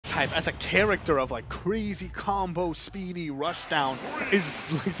type as a character of like crazy combo, speedy, rush down is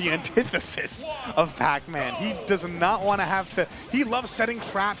like the antithesis of PacMan. He does not want to have to, he loves setting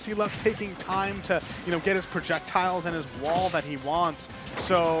traps, he loves taking time to, you know, get his projectiles and his wall that he wants.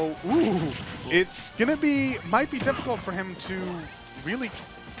 So, ooh, it's gonna be, might be difficult for him to really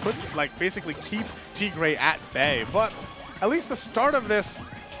put, like, basically keep Tigre at bay. But at least the start of this,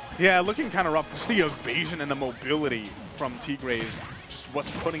 yeah, looking kind of rough. Just the evasion and the mobility from Tigre is just what's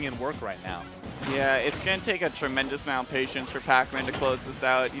putting in work right now. Yeah, it's going to take a tremendous amount of patience for PacMan to close this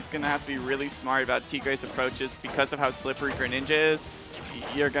out. He's going to have to be really smart about Tigre's approaches because of how slippery Greninja is.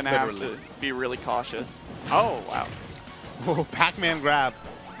 You're going to have to be really cautious. Oh, wow. Oh, PacMan grab.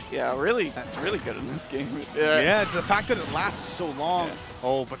 Yeah, really good in this game. Yeah, the fact that it lasts so long. Yeah.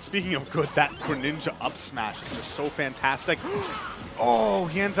 Oh, but speaking of good, that Greninja up smash is just so fantastic. Oh,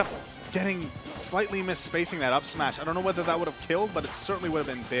 he ends up getting slightly misspacing that up smash. I don't know whether that would have killed, but it certainly would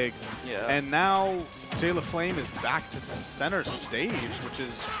have been big. Yeah. And now LeFlame is back to center stage, which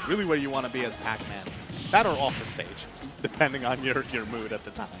is really where you want to be as PacMan. That or off the stage, depending on your mood at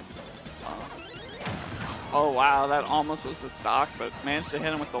the time. Oh, wow, that almost was the stock, but managed to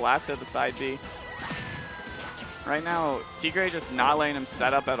hit him with the last hit of the side B. Right now, Tigre just not letting him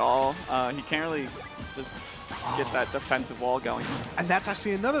set up at all. He can't really just get that defensive wall going. And that's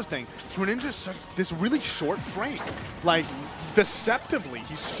actually another thing. Greninja's such this really short frame. Like, deceptively,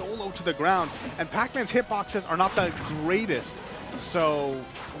 he's so low to the ground. And PacMan's hitboxes are not the greatest. So,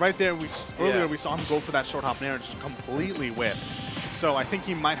 right there, earlier we saw him go for that short hop nair and just completely whipped. So I think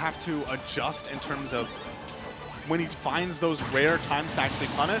he might have to adjust in terms of when he finds those rare times to actually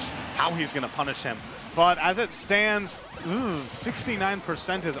punish, how he's going to punish him. But as it stands,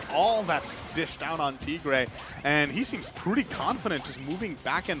 69% is all that's dished out on Tigre, and he seems pretty confident just moving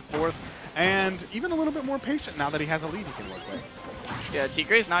back and forth, and even a little bit more patient now that he has a lead he can work with. Yeah,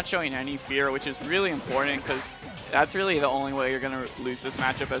 Tigre's not showing any fear, which is really important because that's really the only way you're going to lose this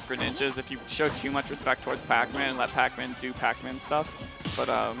matchup as Greninja is if you show too much respect towards PacMan and let PacMan do PacMan stuff. But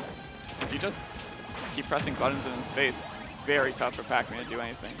if you just keep pressing buttons in his face, it's very tough for PacMan to do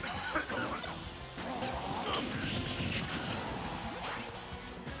anything.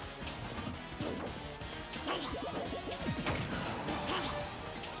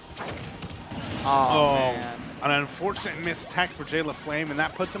 Oh, man. An unfortunate missed tech for LeFlame, and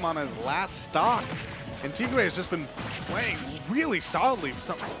that puts him on his last stock. And Tigre has just been playing really solidly,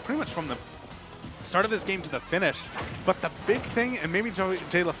 pretty much from the start of this game to the finish. But the big thing, and maybe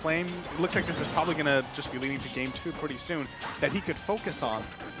LeFlame, it looks like this is probably going to just be leading to game 2 pretty soon, that he could focus on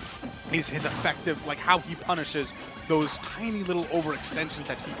is his effective, like how he punishes those tiny little overextensions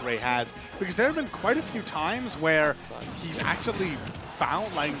that Tigre has. Because there have been quite a few times where he's actually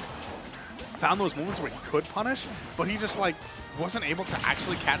found those moments where he could punish, but he just like wasn't able to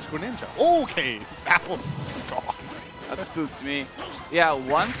actually catch Greninja. Okay, that was gone. That spooked me. Yeah,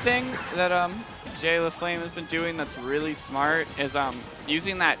 one thing that LeFlame has been doing that's really smart is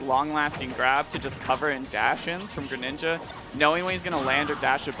using that long-lasting grab to just cover in dash-ins from Greninja. Knowing when he's going to land or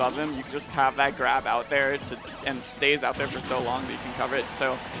dash above him, you just have that grab out there and it stays out there for so long that you can cover it.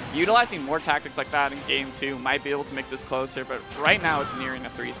 So utilizing more tactics like that in game 2 might be able to make this closer, but right now it's nearing a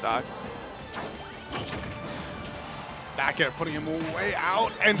 3-stock. Back air, putting him way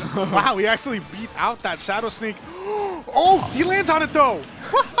out, and wow, he actually beat out that Shadow Sneak. Oh, he lands on it though.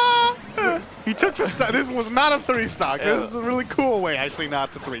 He took the stock. This was not a 3-stock. Yeah. This is a really cool way, actually,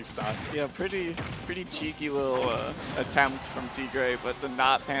 not to 3-stock. Yeah, pretty cheeky little attempt from Tigre, but did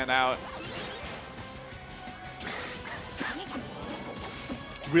not pan out.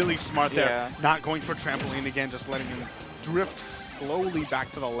 Really smart there. Not going for trampoline again, just letting him drift slowly back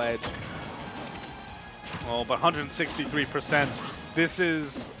to the ledge. Oh, but 163%. This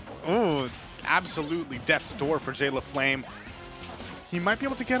is, absolutely death's door for LeFlame. He might be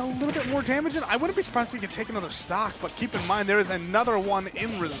able to get a little bit more damage in. I wouldn't be surprised if he could take another stock, but keep in mind there is another one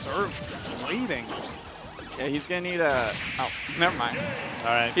in reserve waiting. Yeah, he's going to need a... Oh, never mind. All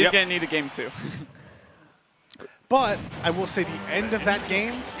right. He's going to need a game 2. But I will say the end of that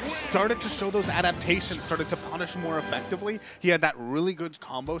game started to show those adaptations, started to punish more effectively. He had that really good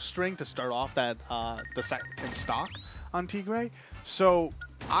combo string to start off that the second stock on Tigre. So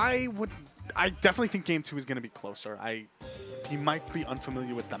I definitely think game 2 is going to be closer. He might be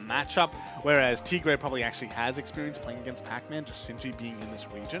unfamiliar with the matchup, whereas Tigre probably actually has experience playing against PacMan, just simply being in this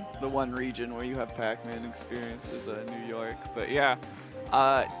region. The one region where you have PacMan experience is New York. But yeah.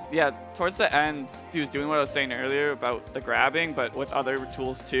 Yeah, towards the end, he was doing what I was saying earlier about the grabbing, but with other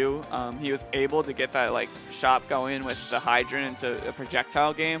tools too. He was able to get that like shot going with the hydrant into a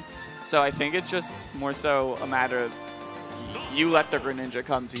projectile game. So I think it's just more so a matter of you let the Greninja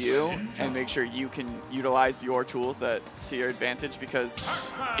come to you and make sure you can utilize your tools to your advantage, because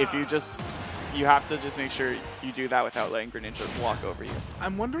if you have to just make sure you do that without letting Greninja walk over you.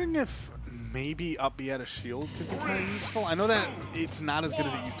 I'm wondering if maybe up B at a shield could be kind of useful. I know that it's not as good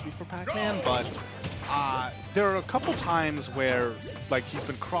as it used to be for PacMan, but there are a couple times where like he's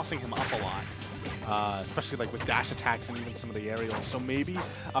been crossing him up a lot. Especially like with dash attacks and even some of the aerials. So maybe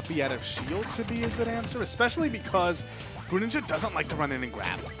up B out of shield could be a good answer, especially because Greninja doesn't like to run in and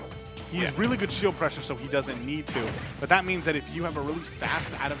grab. He's really good shield pressure, so he doesn't need to. But that means that if you have a really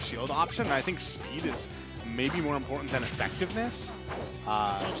fast out of shield option, I think speed is maybe more important than effectiveness,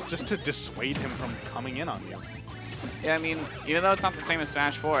 just to dissuade him from coming in on you. Yeah, I mean, even though it's not the same as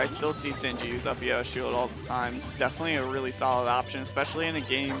Smash 4, I still see Sinji use up B out of shield all the time. It's definitely a really solid option, especially in a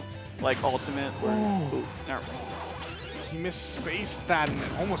game like Ultimate. Ooh, never mind. He misspaced that and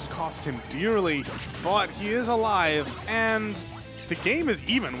it almost cost him dearly, but he is alive, and the game is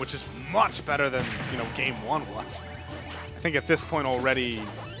even, which is much better than, you know, game 1 was. I think at this point already,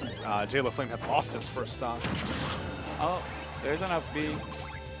 LeFlame had lost his first stock. Oh, there's an up B.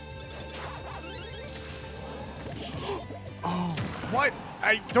 Oh, what?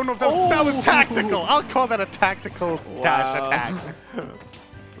 I don't know if that was tactical. I'll call that a tactical dash attack.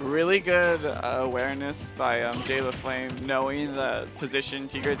 Really good awareness by LeFlame, knowing the position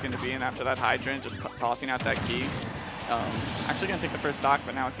Tigre is going to be in after that hydrant, just tossing out that key. Actually going to take the first stock,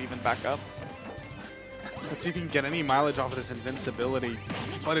 but now it's even back up. Let's see if you can get any mileage off of this invincibility.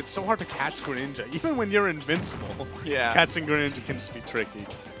 But it's so hard to catch Greninja. Even when you're invincible, catching Greninja can just be tricky.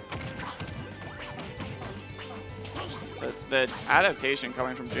 The adaptation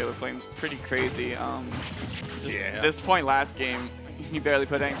coming from LeFlame is pretty crazy. This point last game, he barely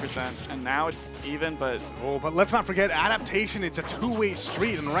put 8%, and now it's even, but... Oh, but let's not forget, adaptation, it's a two-way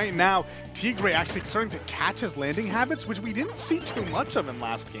street, and right now, Tigre actually starting to catch his landing habits, which we didn't see too much of in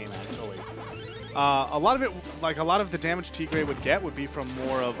last game, actually. A lot of it, like a lot of the damage Tigre would get would be from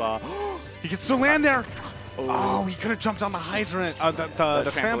more of, he can still land there! Oh, he could have jumped on the hydrant, the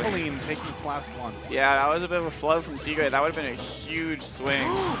trampoline, taking its last one. Yeah, that was a bit of a flow from Tigre. That would have been a huge swing.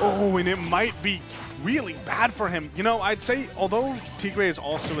 Oh, and it might be really bad for him. You know, I'd say, although Tigre is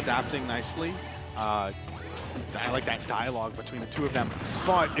also adapting nicely, I like that dialogue between the two of them.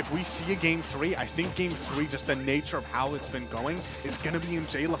 But if we see a Game 3, I think Game 3, just the nature of how it's been going, is going to be in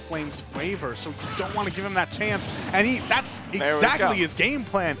LeFlame's favor. So you don't want to give him that chance. And that's exactly his game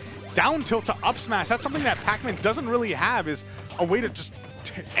plan. Down tilt to up smash. That's something that PacMan doesn't really have, is a way to just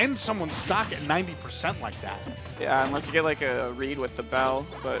end someone's stock at 90% like that. Yeah, unless you get like a read with the bell,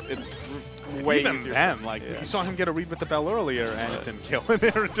 but it's way even easier. Then, like you saw him get a read with the bell earlier, and it didn't kill it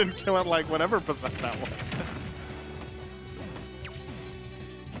there. It didn't kill it like whatever percent that was.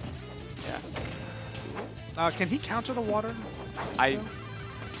 Yeah. Can he counter the water? I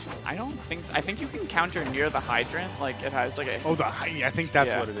don't think so. I think you can counter near the hydrant. Like it has like a... Oh, I think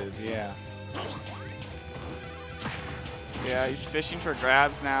that's what it is, yeah. Yeah, he's fishing for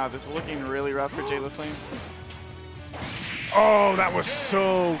grabs now. This is looking really rough for LeFlame. Oh, that was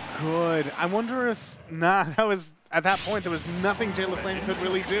so good. I wonder if... Nah, that was... At that point, there was nothing LeFlame could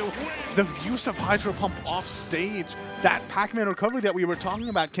really do. The use of Hydro Pump off stage, that PacMan recovery that we were talking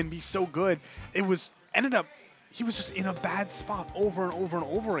about can be so good. It was... Ended up... He was just in a bad spot over and over and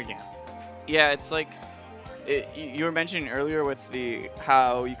over again. Yeah, it's like... you were mentioning earlier with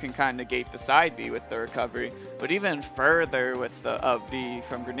how you can kind of negate the side B with the recovery, but even further with the up B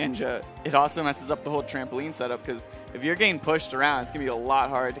from Greninja, it also messes up the whole trampoline setup, because if you're getting pushed around, it's going to be a lot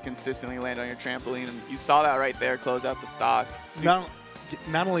harder to consistently land on your trampoline, and you saw that right there, close out the stock.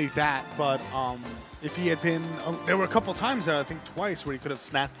 Not only that, but if he had been... there were a couple times there, I think twice, where he could have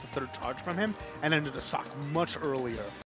snatched the third charge from him and ended the stock much earlier.